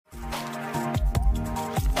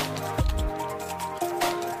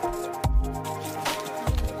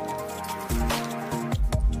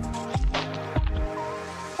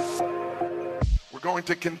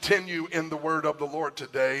going to continue in the word of the Lord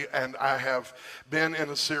today, and I have been in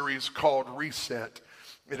a series called Reset.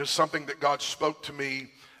 It is something that God spoke to me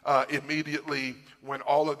immediately when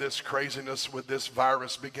all of this craziness with this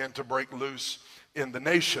virus began to break loose in the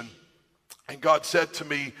nation. And God said to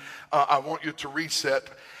me, I want you to reset.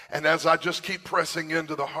 And as I just keep pressing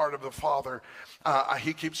into the heart of the Father,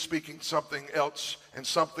 he keeps speaking something else and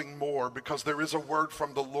something more, because there is a word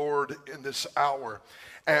from the Lord in this hour.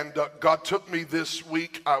 And God took me this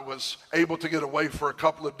week. I was able to get away for a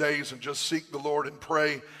couple of days and just seek the Lord and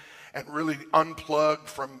pray and really unplug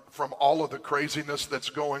from all of the craziness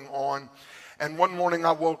that's going on. And one morning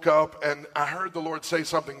I woke up and I heard the Lord say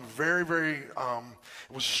something very,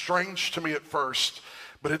 it was strange to me at first,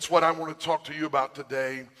 but it's what I want to talk to you about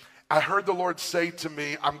today. I heard the Lord say to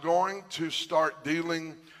me, I'm going to start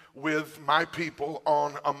dealing with my people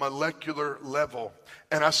on a molecular level.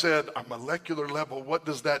 And I said, a molecular level, what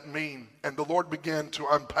does that mean? And the Lord began to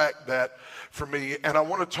unpack that for me. And I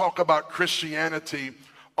want to talk about Christianity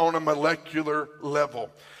on a molecular level.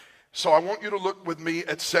 So I want you to look with me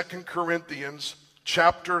at 2 Corinthians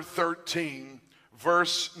chapter 13,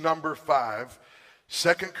 verse number 5.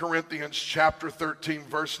 2 Corinthians chapter 13,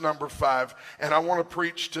 verse number 5. And I want to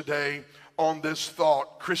preach today on this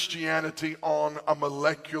thought, Christianity on a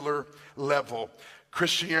molecular level.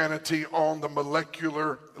 Christianity on the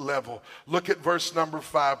molecular level. Look at verse number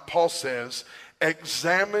 5. Paul says,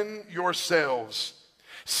 examine yourselves,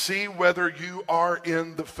 see whether you are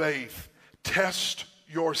in the faith. Test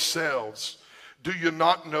yourselves. Do you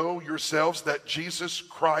not know yourselves that Jesus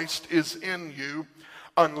Christ is in you,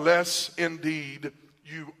 unless indeed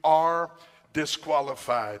you are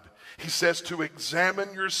disqualified? He says to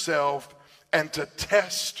examine yourself and to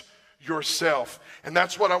test yourself. And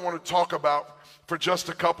that's what I want to talk about for just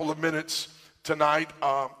a couple of minutes tonight.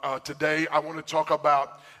 Today, I want to talk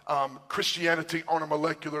about Christianity on a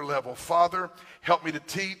molecular level. Father, help me to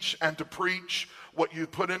teach and to preach what you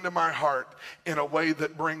put into my heart in a way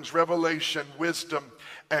that brings revelation, wisdom,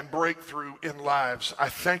 and breakthrough in lives. I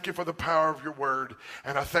thank you for the power of your word,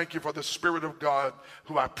 and I thank you for the Spirit of God,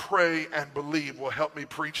 who I pray and believe will help me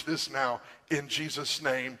preach this now. In Jesus'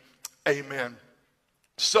 name, amen.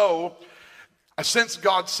 So, I sense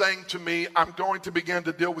God saying to me, I'm going to begin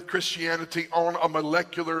to deal with Christianity on a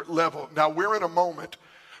molecular level. Now, we're in a moment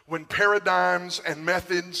when paradigms and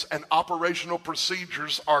methods and operational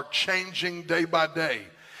procedures are changing day by day.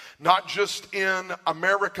 Not just in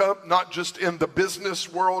America, not just in the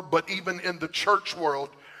business world, but even in the church world.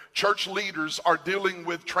 Church leaders are dealing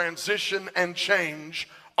with transition and change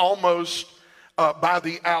almost by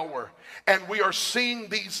the hour. And we are seeing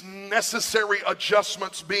these necessary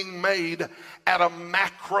adjustments being made at a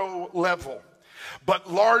macro level,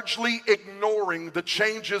 but largely ignoring the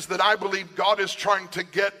changes that I believe God is trying to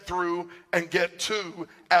get through and get to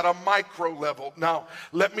at a micro level. Now,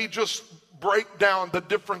 let me just break down the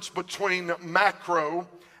difference between macro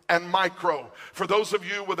and micro. For those of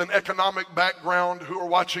you with an economic background who are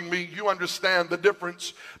watching me, you understand the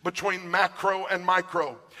difference between macro and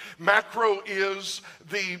micro. Macro is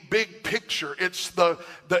the big picture. It's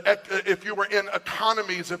if you were in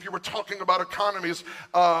economies, if you were talking about economies,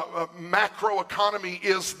 macro economy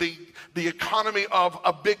is the economy of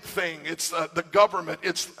a big thing. It's the government,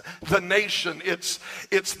 it's the nation, it's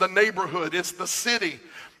the neighborhood, it's the city.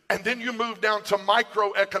 And then you move down to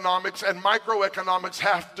microeconomics, and microeconomics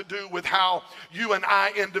have to do with how you and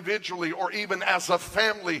I individually, or even as a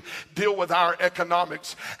family, deal with our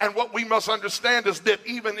economics. And what we must understand is that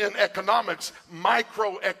even in economics,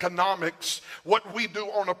 microeconomics, what we do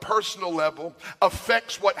on a personal level,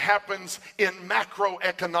 affects what happens in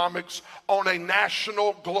macroeconomics on a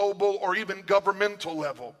national, global, or even governmental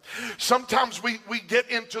level. Sometimes we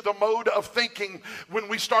get into the mode of thinking when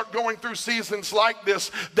we start going through seasons like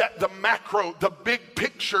this, that the macro, the big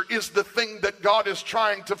picture, is the thing that God is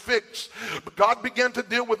trying to fix. But God began to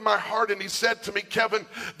deal with my heart, and he said to me, Kevin,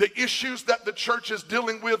 the issues that the church is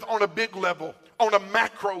dealing with on a big level, on a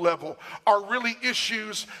macro level, are really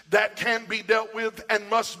issues that can be dealt with and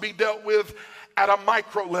must be dealt with at a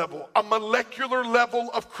micro level, a molecular level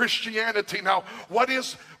of Christianity. Now, what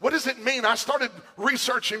does it mean? I started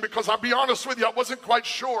researching because I'll be honest with you, I wasn't quite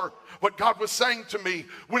sure what God was saying to me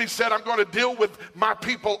when he said, I'm going to deal with my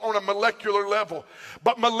people on a molecular level.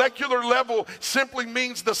 But molecular level simply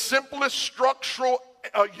means the simplest structural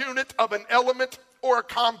unit of an element or a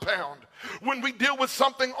compound. When we deal with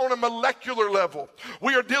something on a molecular level,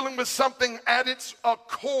 we are dealing with something at its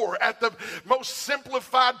core, at the most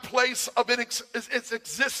simplified place of its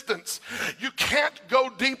existence. You can't go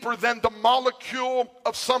deeper than the molecule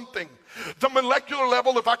of something. The molecular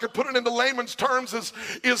level, if I could put it into layman's terms,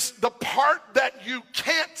 is the part that you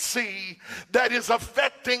can't see that is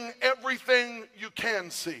affecting everything you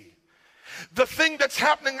can see. The thing that's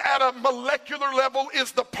happening at a molecular level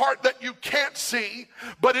is the part that you can't see,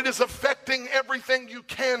 but it is affecting everything you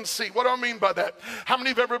can see. What do I mean by that? How many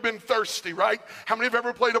have ever been thirsty, right? How many have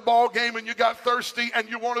ever played a ball game and you got thirsty and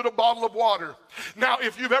you wanted a bottle of water? Now,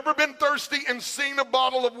 if you've ever been thirsty and seen a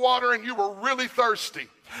bottle of water and you were really thirsty,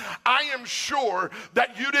 I am sure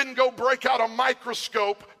that you didn't go break out a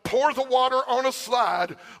microscope, pour the water on a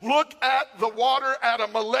slide, look at the water at a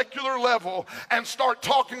molecular level, and start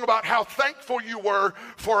talking about how thankful you were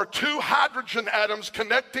for two hydrogen atoms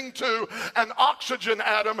connecting to an oxygen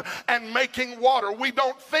atom and making water. We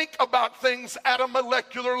don't think about things at a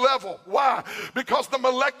molecular level. Why? Because the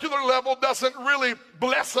molecular level doesn't really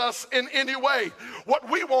bless us in any way. What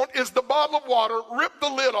we want is the bottle of water, rip the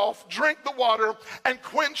lid off, drink the water, and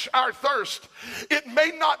quench our thirst. It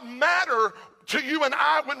may not matter to you and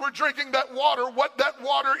I when we're drinking that water what that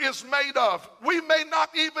water is made of. We may not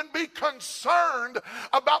even be concerned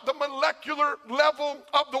about the molecular level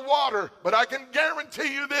of the water, but I can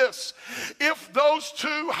guarantee you this: if those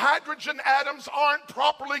two hydrogen atoms aren't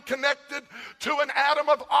properly connected to an atom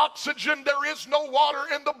of oxygen, there is no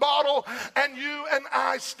water in the bottle, and you and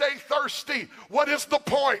I stay thirsty. What is the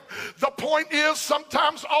point? The point is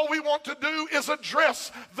sometimes all we want to do is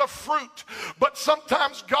address the fruit, but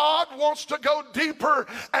sometimes God wants to go deeper,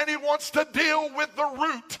 and he wants to deal with the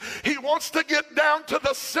root. He wants to get down to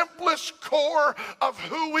the simplest core of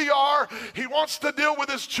who we are. He wants to deal with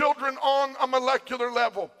his children on a molecular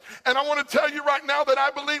level. And I want to tell you right now that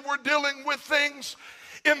I believe we're dealing with things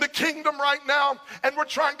in the kingdom right now, and we're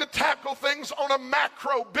trying to tackle things on a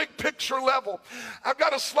macro, big picture level. I've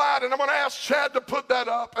got a slide, and I'm going to ask Chad to put that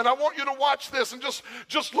up, and I want you to watch this and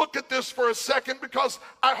just look at this for a second, because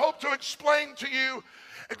I hope to explain to you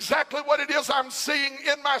exactly what it is I'm seeing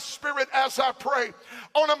in my spirit as I pray.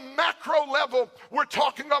 On a macro level, we're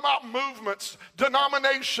talking about movements,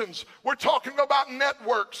 denominations. We're talking about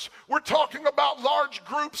networks. We're talking about large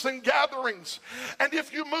groups and gatherings. And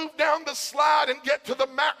if you move down the slide and get to the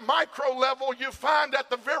micro level, you find at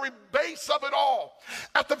the very base of it all,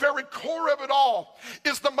 at the very core of it all,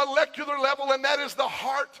 is the molecular level, and that is the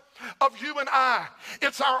heart of you and I.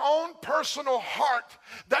 It's our own personal heart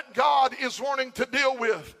that God is wanting to deal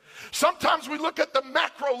with. Sometimes we look at the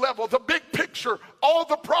macro level, the big picture, all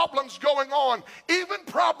the problems going on, even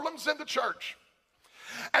problems in the church.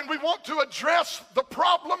 And we want to address the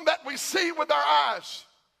problem that we see with our eyes.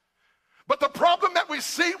 But the problem that we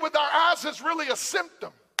see with our eyes is really a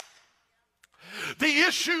symptom. The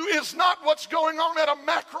issue is not what's going on at a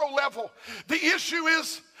macro level. The issue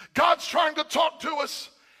is God's trying to talk to us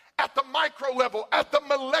at the micro level, at the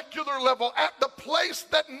molecular level, at the place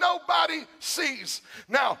that nobody sees.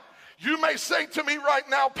 Now, you may say to me right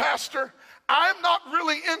now, Pastor, I'm not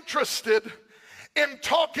really interested in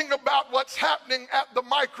talking about what's happening at the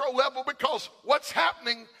micro level, because what's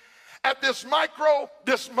happening at this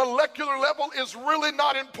molecular level is really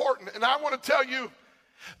not important. And I want to tell you,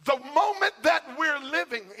 the moment that we're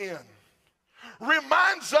living in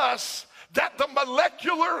reminds us that the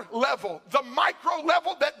molecular level, the micro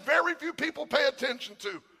level that very few people pay attention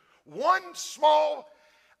to, one small,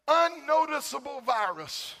 unnoticeable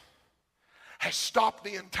virus has stopped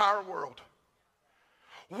the entire world.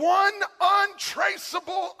 One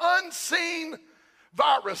untraceable, unseen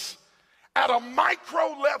virus at a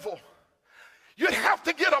micro level. You'd have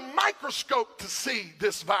to get a microscope to see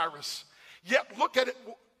this virus. Yet look at it,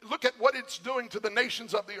 look at what it's doing to the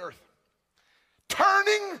nations of the earth.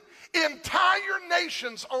 Turning entire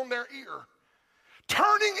nations on their ear.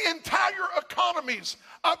 Turning entire economies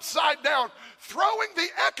upside down. Throwing the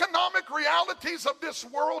economic realities of this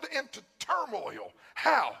world into turmoil.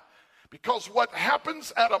 How? Because what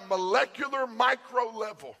happens at a molecular micro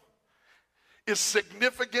level is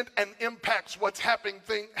significant and impacts what's happening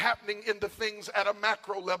in the things at a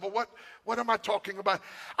macro level. What am I talking about?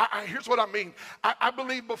 Here's what I mean. I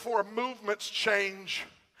believe before movements change,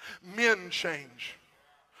 men change.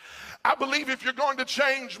 I believe if you're going to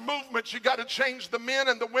change movements, you got to change the men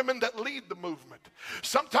and the women that lead the movement.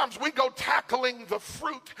 Sometimes we go tackling the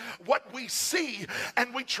fruit, what we see,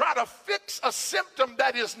 and we try to fix a symptom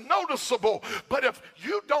that is noticeable. But if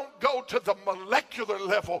you don't go to the molecular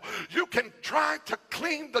level, you can try to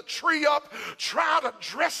clean the tree up, try to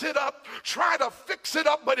dress it up, try to fix it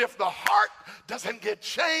up. But if the heart doesn't get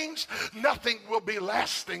changed, nothing will be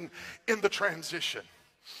lasting in the transition.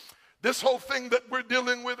 This whole thing that we're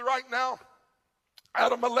dealing with right now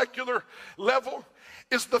at a molecular level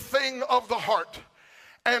is the thing of the heart.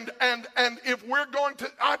 And if we're going to,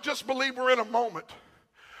 I just believe we're in a moment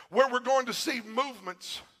where we're going to see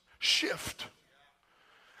movements shift.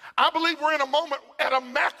 I believe we're in a moment at a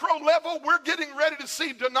macro level, we're getting ready to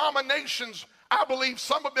see denominations. I believe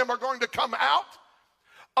some of them are going to come out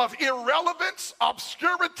of irrelevance,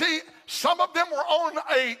 obscurity. Some of them were on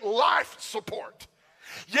a life support.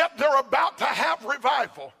 Yet they're about to have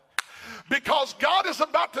revival because God is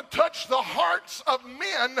about to touch the hearts of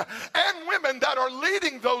men and women that are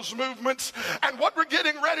leading those movements. And what we're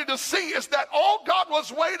getting ready to see is that all God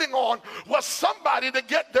was waiting on was somebody to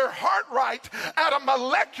get their heart right at a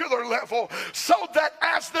molecular level, so that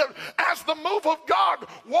as the move of God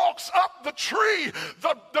walks up the tree,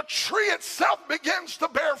 the tree itself begins to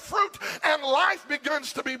bear fruit and life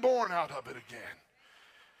begins to be born out of it again.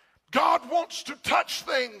 God wants to touch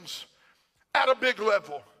things at a big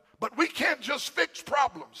level, but we can't just fix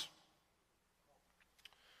problems.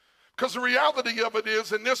 Because the reality of it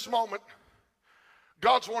is, in this moment,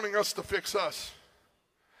 God's wanting us to fix us.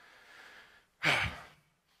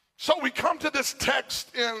 So we come to this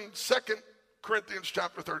text in 2 Corinthians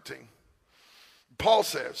chapter 13. Paul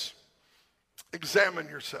says, examine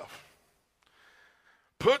yourself.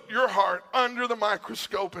 Put your heart under the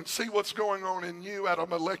microscope and see what's going on in you at a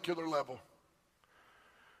molecular level.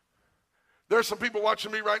 There's some people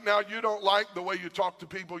watching me right now. You don't like the way you talk to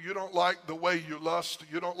people. You don't like the way you lust.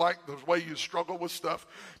 You don't like the way you struggle with stuff.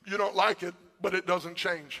 You don't like it, but it doesn't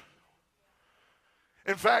change.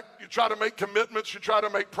 In fact, you try to make commitments, you try to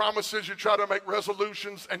make promises, you try to make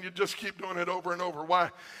resolutions, and you just keep doing it over and over. Why?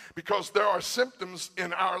 Because there are symptoms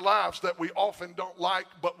in our lives that we often don't like,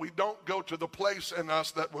 but we don't go to the place in us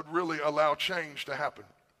that would really allow change to happen.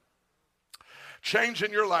 Change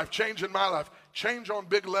in your life, change in my life, change on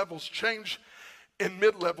big levels, change in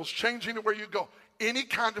mid levels, change anywhere you go. Any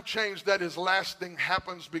kind of change that is lasting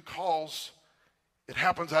happens because it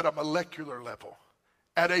happens at a molecular level,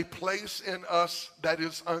 at a place in us that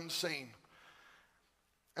is unseen.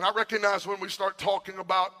 And I recognize when we start talking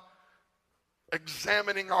about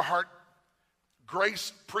examining our heart,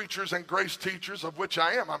 grace preachers and grace teachers, of which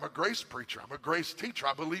I am. I'm a grace preacher. I'm a grace teacher.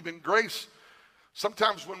 I believe in grace.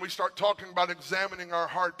 Sometimes when we start talking about examining our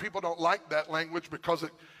heart, people don't like that language because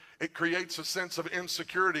it creates a sense of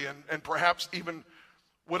insecurity and perhaps even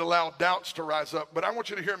would allow doubts to rise up. But I want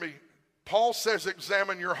you to hear me. Paul says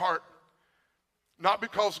examine your heart. Not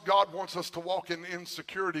because God wants us to walk in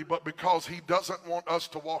insecurity, but because he doesn't want us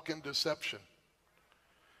to walk in deception.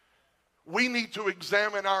 We need to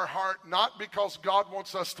examine our heart not because God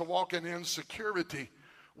wants us to walk in insecurity.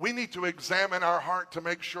 We need to examine our heart to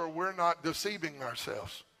make sure we're not deceiving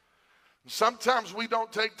ourselves. Sometimes we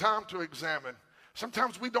don't take time to examine.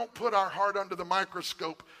 Sometimes we don't put our heart under the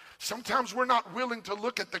microscope. Sometimes we're not willing to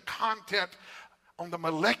look at the content on the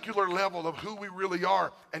molecular level of who we really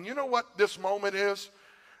are. And you know what this moment is?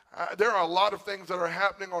 There are a lot of things that are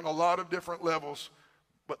happening on a lot of different levels,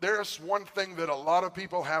 but there's one thing that a lot of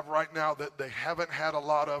people have right now that they haven't had a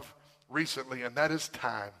lot of recently, and that is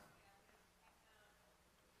time.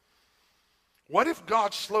 What if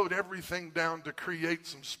God slowed everything down to create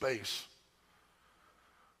some space?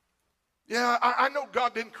 Yeah, I know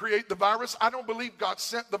God didn't create the virus. I don't believe God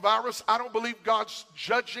sent the virus. I don't believe God's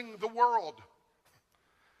judging the world.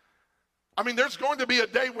 I mean, there's going to be a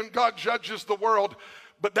day when God judges the world,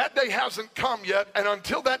 but that day hasn't come yet. And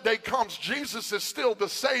until that day comes, Jesus is still the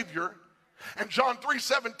Savior. And John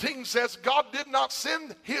 3:17 says, God did not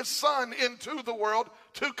send his son into the world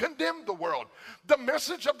to condemn the world. The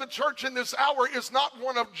message of the church in this hour is not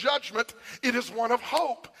one of judgment, it is one of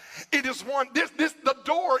hope. It is one, the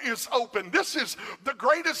door is open. This is the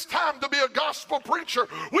greatest time to be a gospel preacher.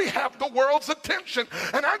 We have the world's attention.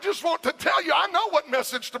 And I just want to tell you, I know what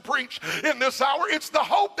message to preach in this hour. It's the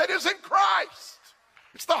hope that is in Christ.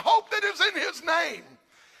 It's the hope that is in his name.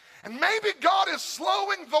 And maybe God is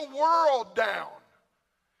slowing the world down.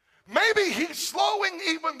 Maybe he's slowing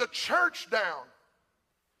even the church down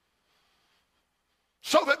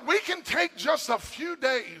so that we can take just a few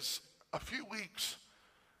days, a few weeks.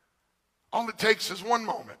 All it takes is one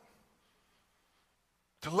moment.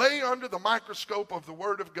 to lay under the microscope of the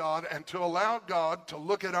Word of God and to allow God to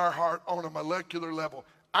look at our heart on a molecular level.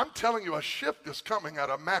 I'm telling you, a shift is coming at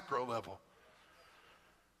a macro level.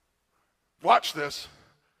 Watch this.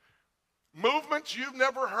 Movements you've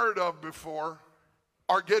never heard of before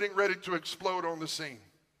are getting ready to explode on the scene.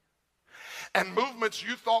 And movements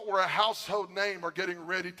you thought were a household name are getting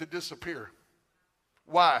ready to disappear.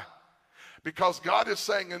 Why? Because God is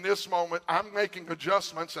saying in this moment, I'm making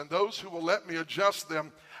adjustments, and those who will let me adjust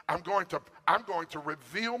them, I'm going to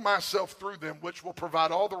reveal myself through them, which will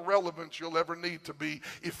provide all the relevance you'll ever need to be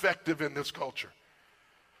effective in this culture.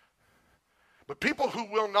 But people who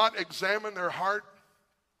will not examine their heart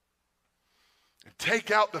and take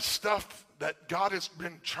out the stuff that God has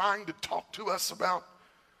been trying to talk to us about,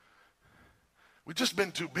 we've just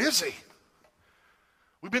been too busy.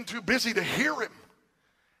 We've been too busy to hear him.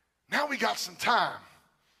 Now we got some time.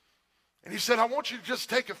 And he said, I want you to just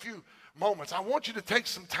take a few moments. I want you to take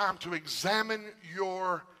some time to examine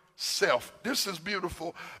yourself. This is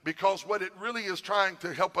beautiful because what it really is trying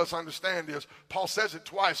to help us understand is, Paul says it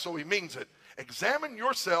twice, so he means it. Examine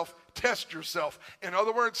yourself, test yourself. In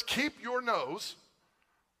other words, keep your nose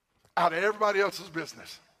out of everybody else's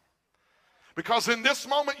business. Because in this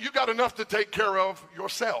moment, you got enough to take care of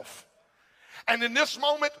yourself. And in this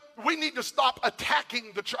moment, we need to stop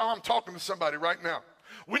attacking the church. I'm talking to somebody right now.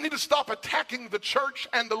 We need to stop attacking the church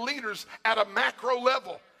and the leaders at a macro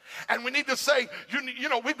level. And we need to say, you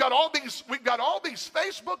know, we've got all these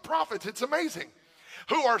Facebook prophets. It's amazing.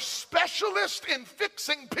 Who are specialists in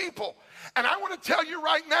fixing people. And I want to tell you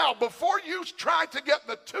right now, before you try to get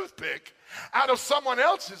the toothpick out of someone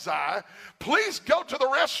else's eye, please go to the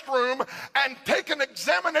restroom and take an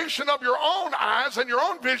examination of your own eyes and your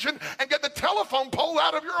own vision and get the telephone pole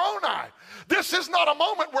out of your own eye. This is not a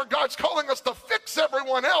moment where God's calling us to fix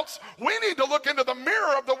everyone else. We need to look into the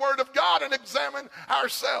mirror of the Word of God and examine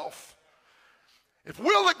ourselves. If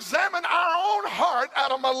we'll examine our own heart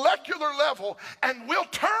at a molecular level and we'll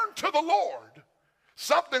turn to the Lord,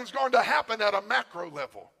 something's going to happen at a macro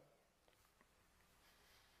level.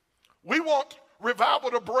 We want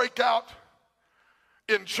revival to break out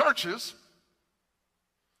in churches,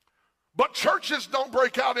 but churches don't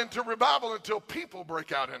break out into revival until people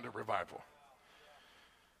break out into revival.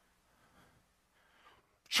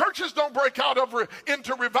 Churches don't break out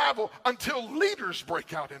into revival until leaders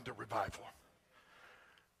break out into revival.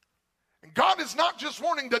 And God is not just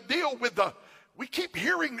wanting to deal with we keep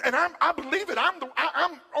hearing, and I believe it,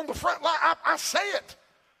 I'm on the front line, I say it.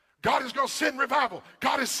 God is going to send revival.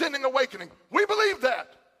 God is sending awakening. We believe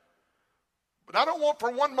that. But I don't want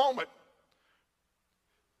for one moment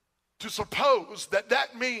to suppose that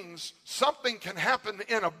that means something can happen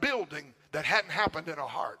in a building that hadn't happened in a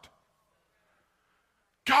heart.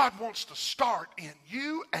 God wants to start in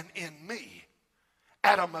you and in me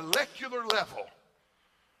at a molecular level.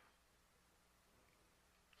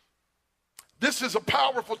 This is a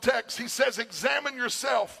powerful text. He says, examine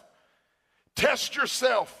yourself, test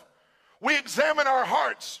yourself. We examine our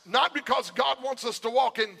hearts, not because God wants us to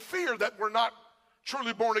walk in fear that we're not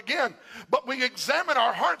truly born again, but we examine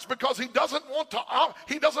our hearts because he doesn't want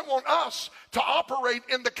us to operate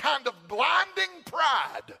in the kind of blinding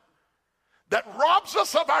pride that robs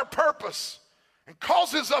us of our purpose and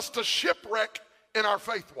causes us to shipwreck in our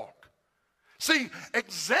faith walk. See,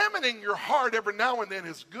 examining your heart every now and then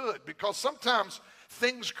is good because sometimes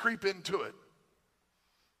things creep into it.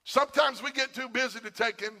 Sometimes we get too busy to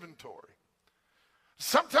take inventory.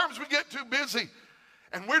 Sometimes we get too busy,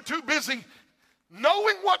 and we're too busy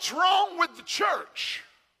knowing what's wrong with the church,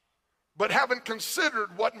 but haven't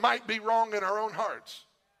considered what might be wrong in our own hearts.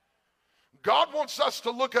 God wants us to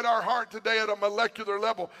look at our heart today at a molecular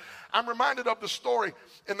level. I'm reminded of the story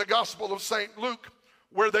in the Gospel of St. Luke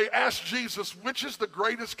where they asked Jesus, which is the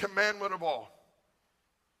greatest commandment of all?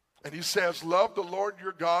 And he says, love the Lord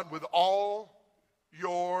your God with all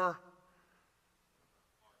your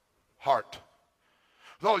heart.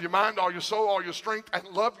 With all your mind, all your soul, all your strength, and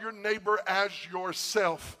love your neighbor as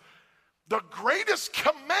yourself. The greatest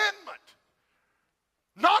commandment.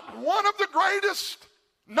 Not one of the greatest,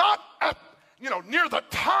 not near the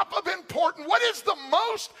top of important. What is the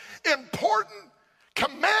most important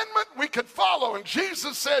commandment we could follow? And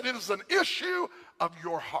Jesus said it is an issue of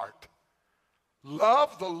your heart.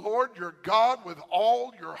 Love the Lord your God with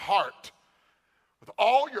all your heart, with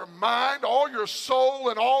all your mind, all your soul,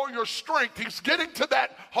 and all your strength. He's getting to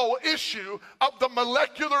that whole issue of the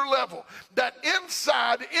molecular level, that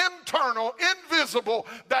inside, internal, invisible,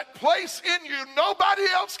 that place in you nobody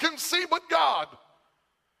else can see but God.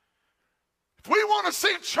 If we want to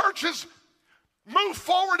see churches move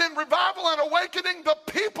forward in revival and awakening, the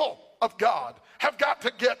people of God have got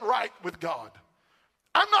to get right with God.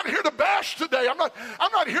 I'm not here to bash today. I'm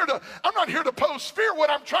not here to pose fear. What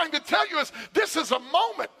I'm trying to tell you is this is a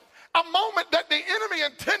moment that the enemy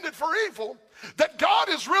intended for evil, that God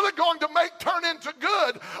is really going to make turn into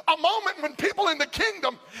good. A moment when people in the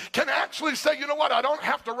kingdom can actually say, you know what, I don't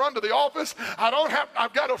have to run to the office.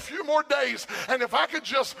 I've got a few more days. And if I could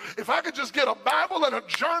just get a Bible and a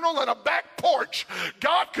journal and a back porch,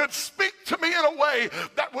 God could speak to me in a way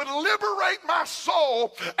that would liberate my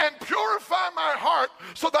soul and purify my heart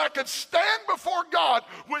so that I could stand before God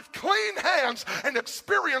with clean hands and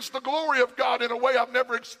experience the glory of God in a way I've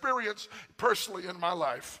never experienced personally in my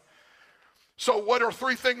life. So what are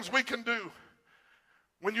 3 things we can do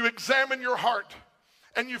when you examine your heart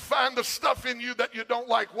and you find the stuff in you that you don't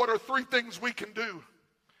like? What are 3 things we can do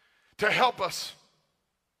to help us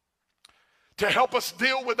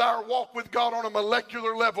deal with our walk with God on a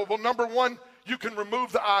molecular level? Well, number 1, you can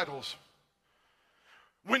remove the idols.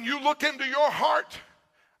 When you look into your heart,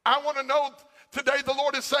 I want to know today, the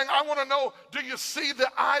Lord is saying, I want to know, do you see the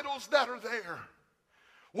idols that are there?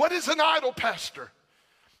 What is an idol, Pastor?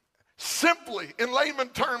 Simply, in layman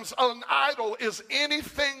terms, an idol is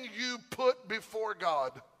anything you put before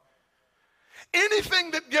God. Anything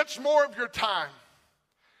that gets more of your time.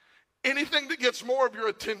 Anything that gets more of your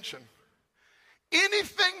attention.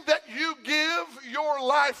 Anything that you give your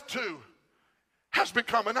life to has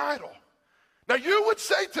become an idol. Now you would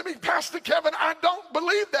say to me, Pastor Kevin, I don't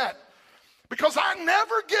believe that, because I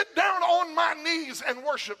never get down on my knees and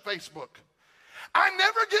worship Facebook. I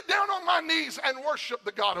never get down on my knees and worship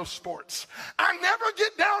the God of sports. I never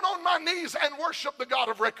get down on my knees and worship the God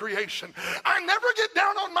of recreation. I never get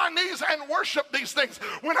down on my knees and worship these things.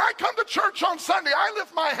 When I come to church on Sunday, I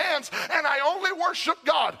lift my hands and I only worship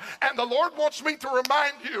God. And the Lord wants me to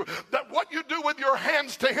remind you that what you do with your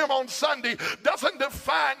hands to Him on Sunday doesn't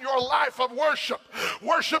define your life of worship.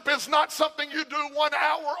 Worship is not something you do 1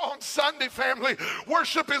 hour on Sunday, family.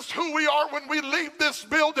 Worship is who we are when we leave this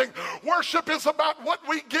building. Worship is about what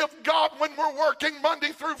we give God when we're working Monday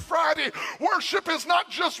through Friday. Worship is not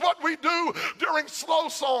just what we do during slow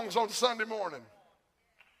songs on Sunday morning.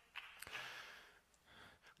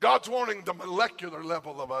 God's wanting the molecular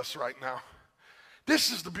level of us right now.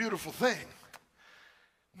 This is the beautiful thing.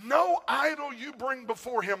 No idol you bring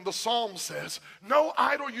before Him, the Psalm says, no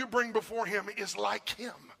idol you bring before Him is like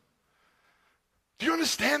Him. Do you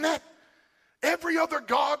understand that? Every other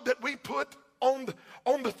God that we put on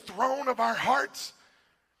the throne of our hearts,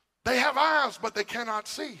 they have eyes, but they cannot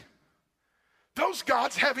see. Those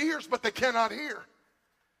gods have ears, but they cannot hear.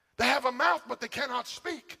 They have a mouth, but they cannot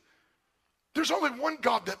speak. There's only one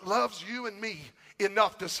God that loves you and me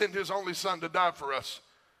enough to send His only Son to die for us.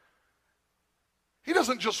 He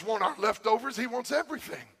doesn't just want our leftovers, He wants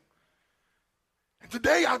everything. And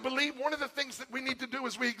today, I believe one of the things that we need to do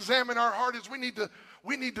as we examine our heart is we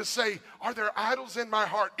need to say, are there idols in my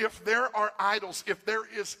heart? If there are idols, if there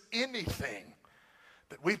is anything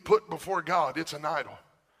that we put before God, it's an idol.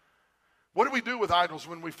 What do we do with idols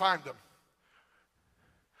when we find them?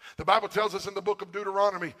 The Bible tells us in the book of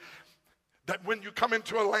Deuteronomy that when you come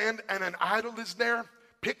into a land and an idol is there,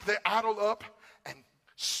 pick the idol up and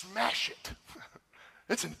smash it.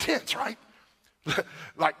 It's intense, right?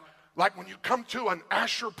 Like when you come to an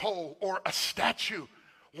Asher pole or a statue,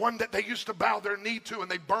 one that they used to bow their knee to, and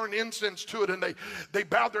they burn incense to it, and they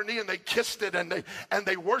bowed their knee and they kissed it, and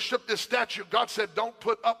they worshiped this statue. God said, don't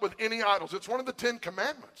put up with any idols. It's one of the 10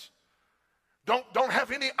 commandments. Don't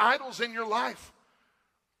have any idols in your life.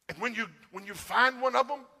 And when you find one of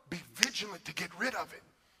them, be vigilant to get rid of it.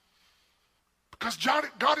 Because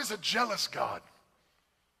God is a jealous God.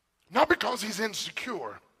 Not because He's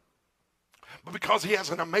insecure, but because He has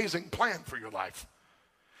an amazing plan for your life.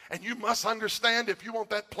 And you must understand, if you want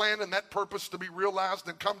that plan and that purpose to be realized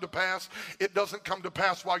and come to pass, it doesn't come to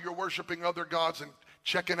pass while you're worshiping other gods and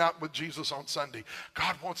checking out with Jesus on Sunday.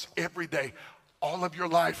 God wants every day, all of your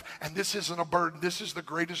life. And this isn't a burden. This is the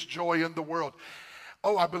greatest joy in the world.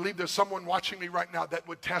 Oh, I believe there's someone watching me right now that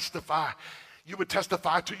would testify. You would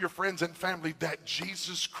testify to your friends and family that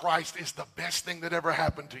Jesus Christ is the best thing that ever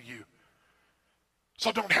happened to you.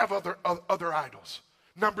 So don't have other idols.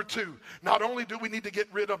 Number 2, not only do we need to get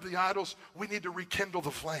rid of the idols, we need to rekindle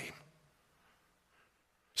the flame.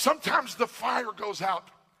 Sometimes the fire goes out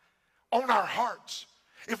on our hearts.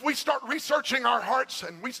 If we start researching our hearts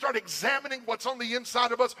and we start examining what's on the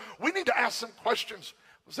inside of us, we need to ask some questions.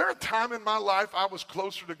 Was there a time in my life I was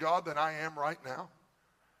closer to God than I am right now?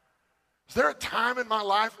 Is there a time in my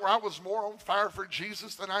life where I was more on fire for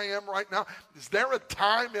Jesus than I am right now? Is there a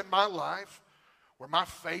time in my life where my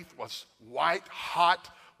faith was white hot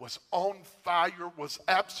was on fire, was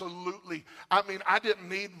absolutely, I mean, I didn't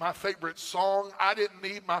need my favorite song. I didn't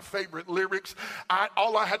need my favorite lyrics.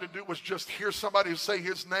 All I had to do was just hear somebody say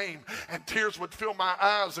his name, and tears would fill my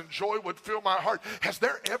eyes and joy would fill my heart. Has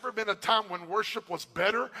there ever been a time when worship was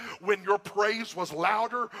better, when your praise was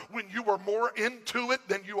louder, when you were more into it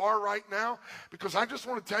than you are right now? Because I just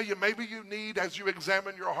want to tell you, maybe you need, as you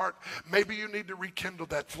examine your heart, maybe you need to rekindle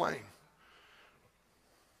that flame.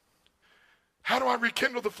 How do I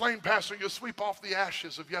rekindle the flame, Pastor? You sweep off the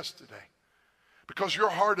ashes of yesterday. Because your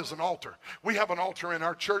heart is an altar. We have an altar in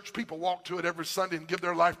our church. People walk to it every Sunday and give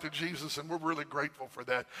their life to Jesus, and we're really grateful for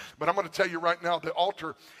that. But I'm going to tell you right now, the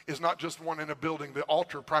altar is not just one in a building. The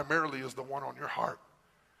altar primarily is the one on your heart.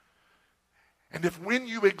 And if when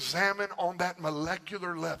you examine on that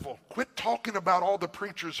molecular level, quit talking about all the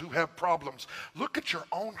preachers who have problems. Look at your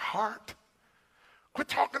own heart. Quit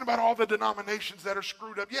talking about all the denominations that are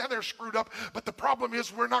screwed up. Yeah, they're screwed up, but the problem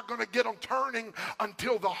is we're not going to get them turning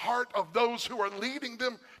until the heart of those who are leading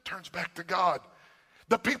them turns back to God.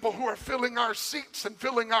 The people who are filling our seats and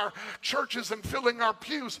filling our churches and filling our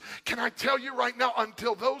pews, can I tell you right now,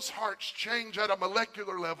 until those hearts change at a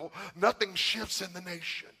molecular level, nothing shifts in the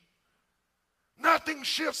nation. Nothing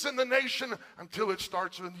shifts in the nation until it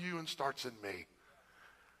starts with you and starts in me.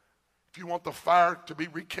 If you want the fire to be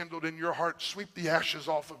rekindled in your heart, sweep the ashes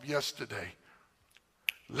off of yesterday.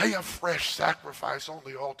 Lay a fresh sacrifice on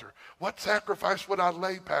the altar. What sacrifice would I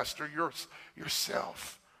lay, Pastor?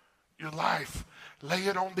 Yourself, your life. Lay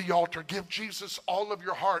it on the altar. Give Jesus all of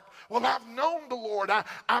your heart. Well, I've known the Lord.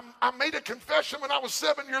 I made a confession when I was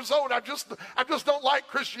 7 years old. I just don't like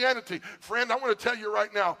Christianity. Friend, I want to tell you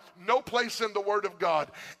right now, no place in the Word of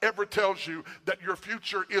God ever tells you that your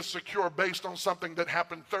future is secure based on something that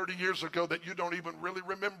happened 30 years ago that you don't even really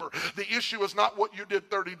remember. The issue is not what you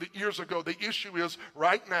did 30 years ago. The issue is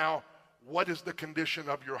right now, what is the condition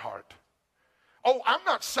of your heart? Oh, I'm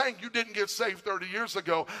not saying you didn't get saved 30 years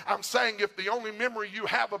ago. I'm saying if the only memory you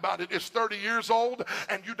have about it is 30 years old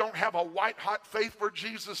and you don't have a white-hot faith for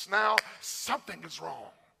Jesus now, something is wrong.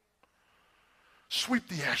 Sweep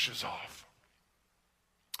the ashes off.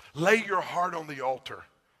 Lay your heart on the altar.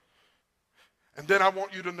 And then I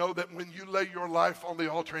want you to know that when you lay your life on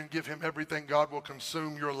the altar and give him everything, God will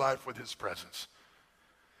consume your life with his presence.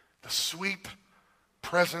 The sweet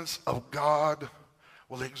presence of God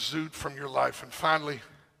will exude from your life. And finally,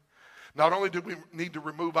 not only do we need to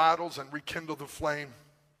remove idols and rekindle the flame,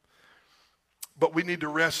 but we need to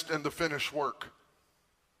rest in the finished work.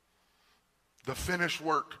 The finished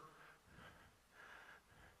work.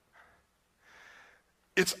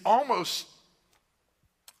 It's almost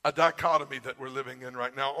a dichotomy that we're living in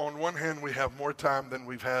right now. On one hand, we have more time than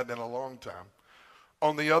we've had in a long time.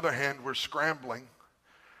 On the other hand, we're scrambling,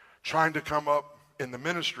 trying to come up in the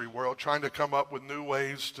ministry world, trying to come up with new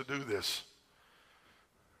ways to do this.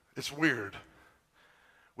 It's weird.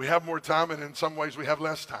 We have more time, and in some ways we have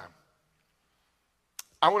less time.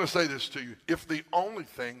 I want to say this to you. If the only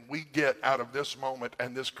thing we get out of this moment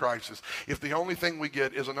and this crisis, if the only thing we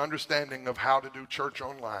get is an understanding of how to do church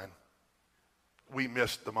online, we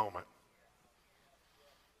missed the moment.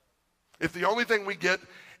 If the only thing we get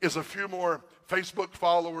is a few more Facebook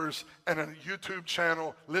followers and a YouTube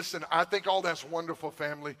channel, listen, I think all that's wonderful,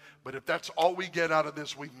 family, but if that's all we get out of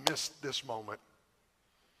this, we missed this moment.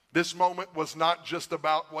 This moment was not just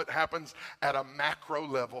about what happens at a macro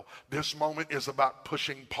level. This moment is about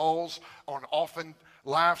pushing pause on often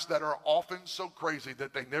lives that are often so crazy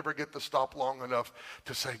that they never get to stop long enough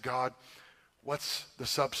to say, God, what's the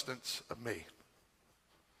substance of me?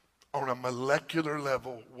 On a molecular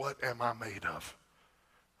level, what am I made of?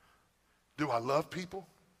 Do I love people?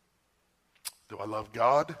 Do I love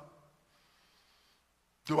God?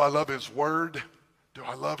 Do I love his word? Do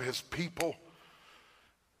I love his people?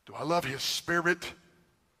 Do I love his spirit?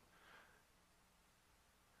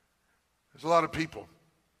 There's a lot of people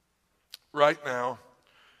right now,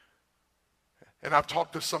 and I've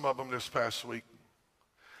talked to some of them this past week.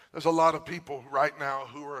 There's a lot of people right now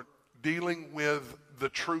who are dealing with the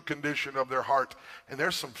true condition of their heart, and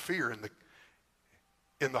there's some fear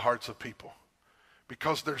in the hearts of people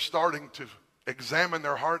because they're starting to examine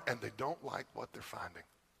their heart and they don't like what they're finding.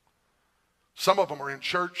 Some of them are in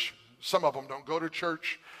church. Some of them don't go to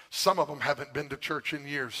church. Some of them haven't been to church in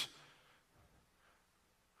years.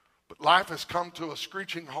 But life has come to a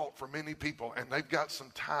screeching halt for many people, and they've got some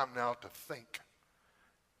time now to think.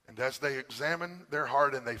 And as they examine their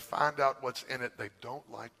heart and they find out what's in it, they don't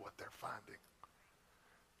like what they're finding.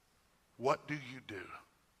 What do you do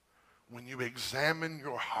when you examine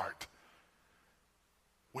your heart?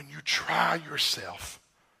 When you try yourself?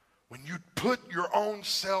 When you put your own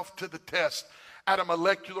self to the test at a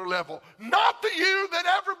molecular level. Not the you that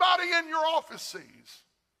everybody in your office sees.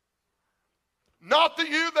 Not the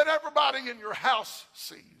you that everybody in your house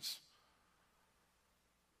sees.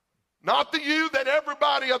 Not the you that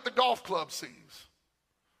everybody at the golf club sees.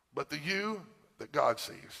 But the you that God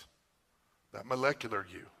sees. That molecular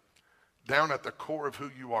you. Down at the core of who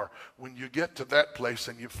you are. When you get to that place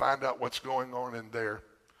and you find out what's going on in there,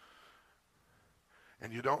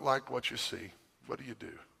 and you don't like what you see, what do?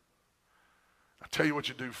 I tell you what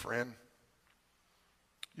you do, friend.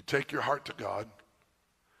 You take your heart to God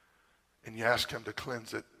and you ask him to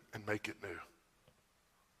cleanse it and make it new.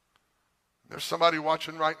 There's somebody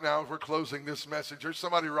watching right now, we're closing this message. There's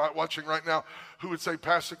somebody watching right now who would say,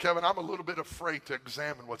 Pastor Kevin, I'm a little bit afraid to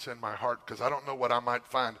examine what's in my heart because I don't know what I might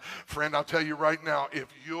find. Friend, I'll tell you right now, if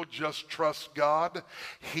you'll just trust God,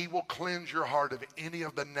 he will cleanse your heart of any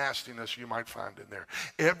of the nastiness you might find in there.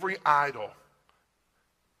 Every idol,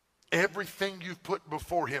 everything you've put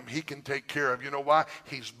before him, he can take care of. You know why?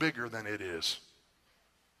 He's bigger than it is.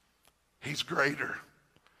 He's greater.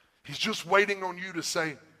 He's just waiting on you to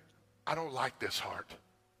say, I don't like this heart.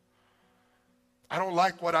 I don't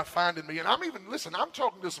like what I find in me. And I'm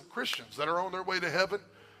talking to some Christians that are on their way to heaven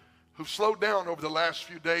who've slowed down over the last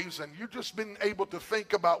few days, and you've just been able to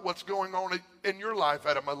think about what's going on in your life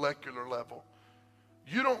at a molecular level.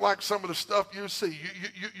 You don't like some of the stuff you see.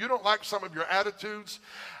 You don't like some of your attitudes.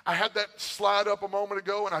 I had that slide up a moment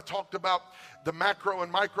ago, and I talked about the macro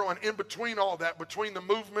and micro, and in between all that, between the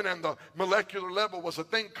movement and the molecular level, was a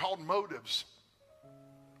thing called motives.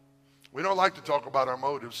 We don't like to talk about our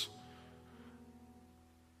motives.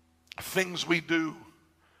 Things we do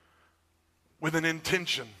with an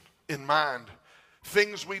intention in mind.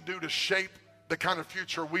 Things we do to shape the kind of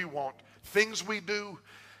future we want. Things we do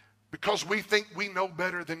because we think we know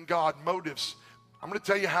better than God. Motives. I'm going to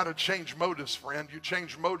tell you how to change motives, friend. You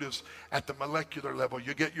change motives at the molecular level.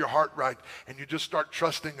 You get your heart right, and you just start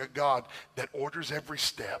trusting a God that orders every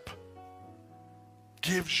step,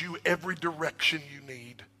 gives you every direction you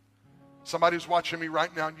need. Somebody's watching me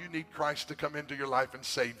right now, and you need Christ to come into your life and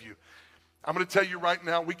save you. I'm going to tell you right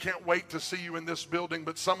now, we can't wait to see you in this building,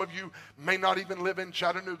 but some of you may not even live in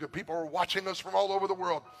Chattanooga. People are watching us from all over the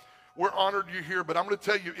world. We're honored you're here, but I'm going to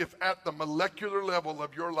tell you, if at the molecular level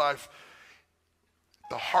of your life,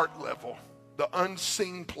 the heart level, the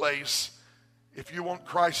unseen place, if you want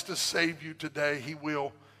Christ to save you today, he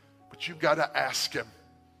will, but you've got to ask him.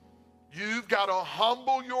 You've got to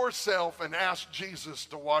humble yourself and ask Jesus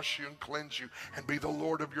to wash you and cleanse you and be the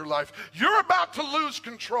Lord of your life. You're about to lose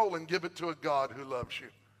control and give it to a God who loves you.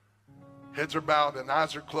 Heads are bowed and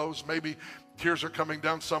eyes are closed. Maybe tears are coming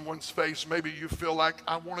down someone's face. Maybe you feel like,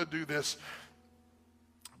 I want to do this,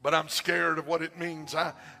 but I'm scared of what it means.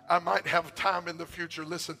 I might have time in the future.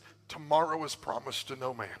 Listen, tomorrow is promised to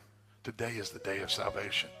no man. Today is the day of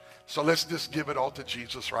salvation. So let's just give it all to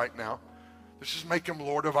Jesus right now. Let's just make him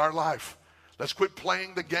Lord of our life. Let's quit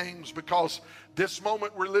playing the games, because this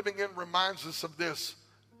moment we're living in reminds us of this.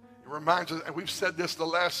 It reminds us, and we've said this the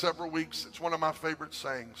last several weeks. It's one of my favorite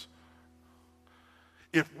sayings.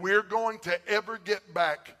 If we're going to ever get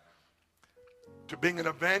back to being an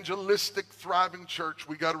evangelistic, thriving church,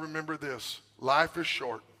 we got to remember this. Life is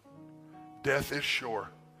short. Death is sure.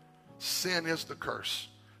 Sin is the curse.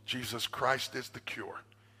 Jesus Christ is the cure.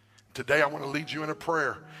 Today I want to lead you in a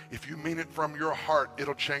prayer. If you mean it from your heart,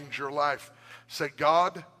 it'll change your life. Say,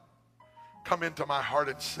 God, come into my heart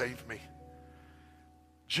and save me.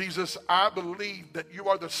 Jesus, I believe that you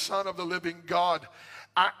are the Son of the living God.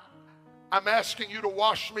 I'm asking you to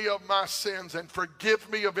wash me of my sins and forgive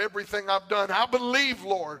me of everything I've done. I believe,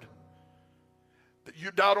 Lord, that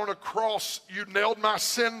you died on a cross. You nailed my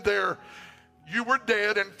sin there. You were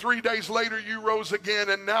dead, and 3 days later you rose again,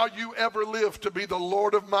 and now you ever live to be the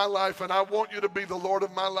Lord of my life, and I want you to be the Lord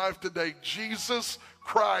of my life today. Jesus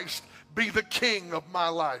Christ, be the King of my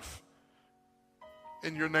life.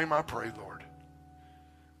 In your name I pray, Lord.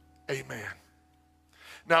 Amen.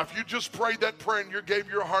 Now, if you just prayed that prayer and you gave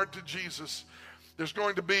your heart to Jesus, there's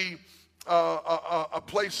going to be a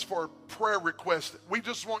place for prayer requests. We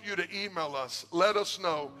just want you to email us. Let us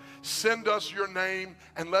know. Send us your name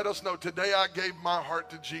and let us know, today I gave my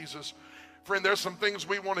heart to Jesus. Friend, there's some things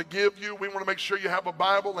we want to give you. We want to make sure you have a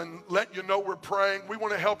Bible and let you know we're praying. We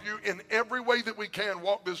want to help you in every way that we can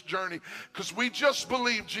walk this journey, because we just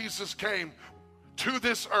believe Jesus came to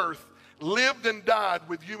this earth, lived and died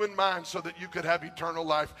with you in mind so that you could have eternal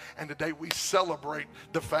life. And today we celebrate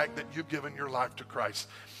the fact that you've given your life to Christ.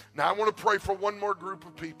 Now I want to pray for one more group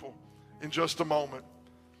of people in just a moment.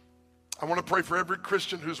 I want to pray for every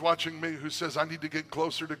Christian who's watching me who says, I need to get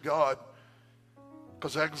closer to God.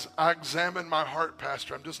 Because I examine my heart,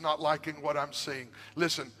 Pastor. I'm just not liking what I'm seeing.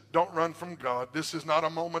 Listen, don't run from God. This is not a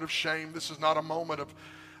moment of shame. This is not a moment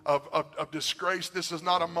of disgrace. This is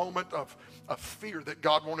not a moment of fear that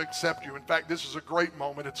God won't accept you. In fact, this is a great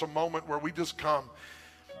moment. It's a moment where we just come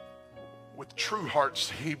with true hearts,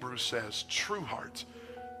 Hebrews says, true hearts,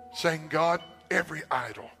 saying, God, every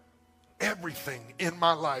idol, everything in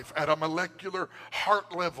my life at a molecular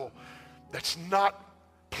heart level that's not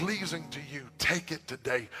pleasing to you, take it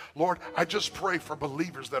today. Lord, I just pray for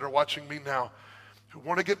believers that are watching me now who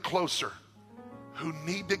want to get closer, who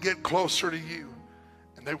need to get closer to you,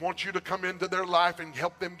 and they want you to come into their life and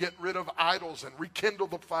help them get rid of idols and rekindle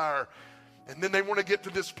the fire. And then they want to get to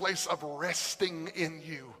this place of resting in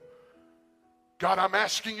you. God, I'm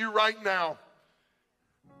asking you right now,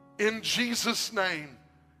 in Jesus' name,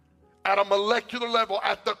 at a molecular level,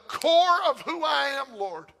 at the core of who I am,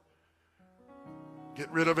 Lord, get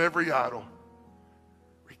rid of every idol.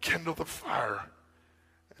 Rekindle the fire.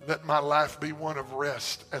 And let my life be one of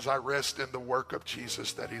rest as I rest in the work of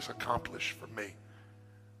Jesus that he's accomplished for me.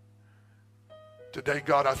 Today,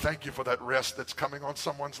 God, I thank you for that rest that's coming on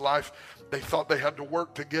someone's life. They thought they had to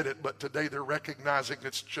work to get it, but today they're recognizing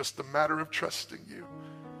it's just a matter of trusting you.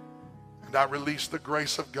 And I release the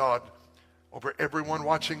grace of God over everyone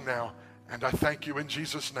watching now. And I thank you in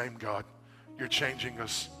Jesus' name, God. You're changing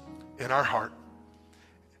us in our heart.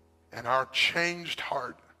 And our changed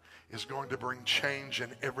heart is going to bring change in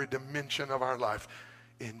every dimension of our life.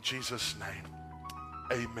 In Jesus' name,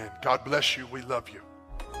 amen. God bless you. We love you.